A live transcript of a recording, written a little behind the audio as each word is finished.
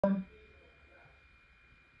You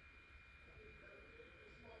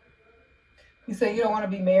say you don't want to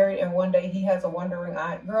be married and one day he has a wandering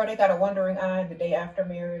eye. Girl, they got a wandering eye the day after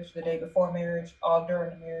marriage, the day before marriage, all during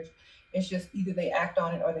the marriage. It's just either they act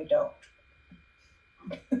on it or they don't.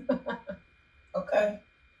 Okay?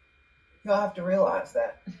 Y'all have to realize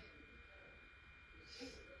that.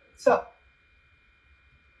 So,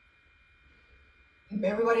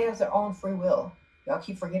 everybody has their own free will. Y'all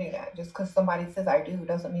keep forgetting that. Just because somebody says I do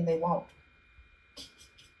doesn't mean they won't.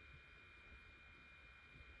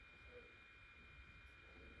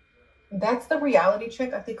 That's the reality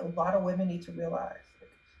check I think a lot of women need to realize.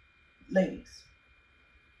 Ladies,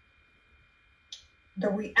 the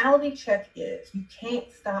reality check is you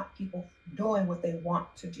can't stop people doing what they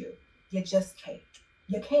want to do. You just can't.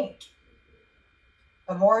 You can't.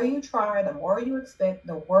 The more you try, the more you expect,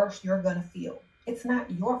 the worse you're going to feel. It's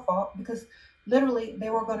not your fault because literally they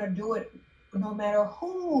were going to do it no matter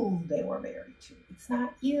who they were married to. It's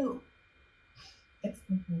not you. It's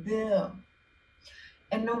them.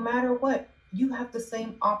 And no matter what, you have the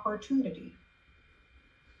same opportunity.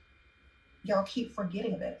 Y'all keep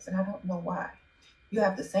forgetting this, and I don't know why. You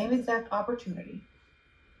have the same exact opportunity.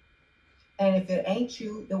 And if it ain't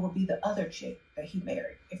you, it will be the other chick that he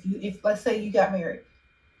married. If let's say you got married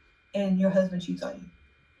and your husband cheats on you,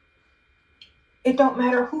 it don't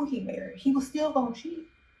matter who he married. He was still gonna cheat.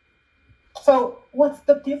 So what's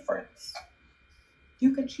the difference?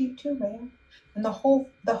 You can cheat too, man. And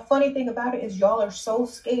the funny thing about it is y'all are so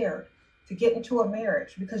scared to get into a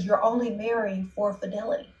marriage because you're only marrying for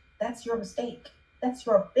fidelity. That's your mistake. That's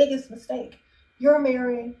your biggest mistake. You're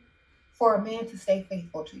marrying for a man to stay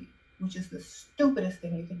faithful to you, which is the stupidest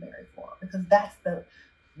thing you can marry for, because that's the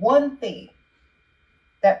one thing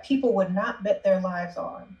that people would not bet their lives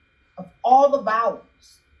on. Of all the vows,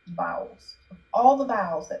 of all the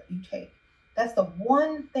vows that you take, that's the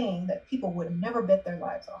one thing that people would never bet their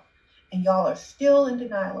lives on. And y'all are still in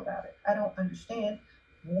denial about it. I don't understand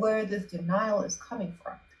where this denial is coming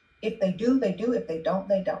from. If they do, they do. If they don't,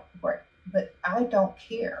 they don't. Right. But I don't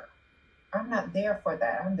care. I'm not there for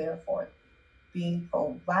that. I'm there for being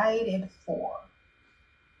provided for.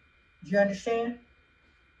 Do you understand?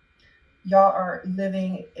 Y'all are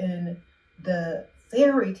living in the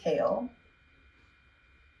fairy tale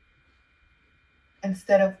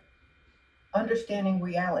instead of understanding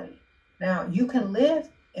reality. Now, you can live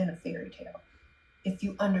in a fairy tale if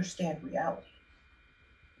you understand reality.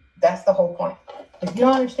 That's the whole point. If you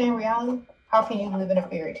don't understand reality, how can you live in a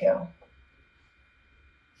fairy tale?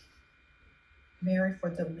 Marry for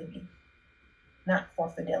the living, not for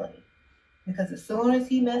fidelity. Because as soon as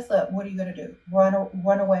he mess up, what are you going to do?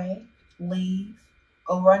 Run away, leave,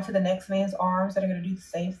 go run to the next man's arms that are going to do the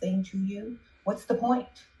same thing to you? What's the point?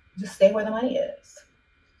 Just stay where the money is.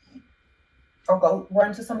 Or go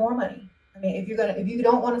run to some more money. I mean, if you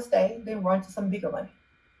don't want to stay, then run to some bigger money.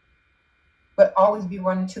 But always be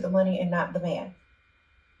running to the money and not the man.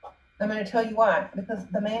 I'm going to tell you why. Because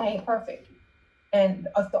the man ain't perfect. And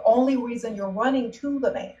the only reason you're running to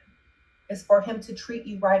the man is for him to treat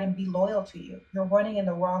you right and be loyal to you. You're running in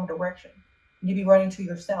the wrong direction. You be running to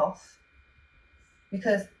yourself.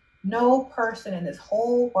 Because no person in this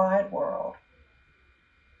whole wide world,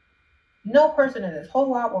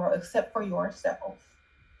 except for yourself,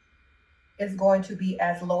 is going to be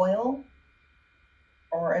as loyal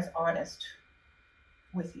or as honest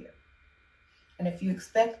with you. And if you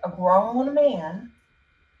expect a grown man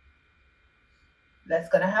that's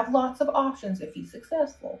going to have lots of options if he's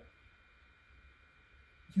successful,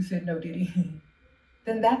 you said no, did he?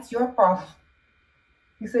 Then that's your problem.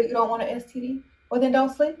 You said you don't want an STD? Well, then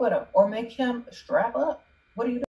don't sleep with him or make him strap up. What are you doing?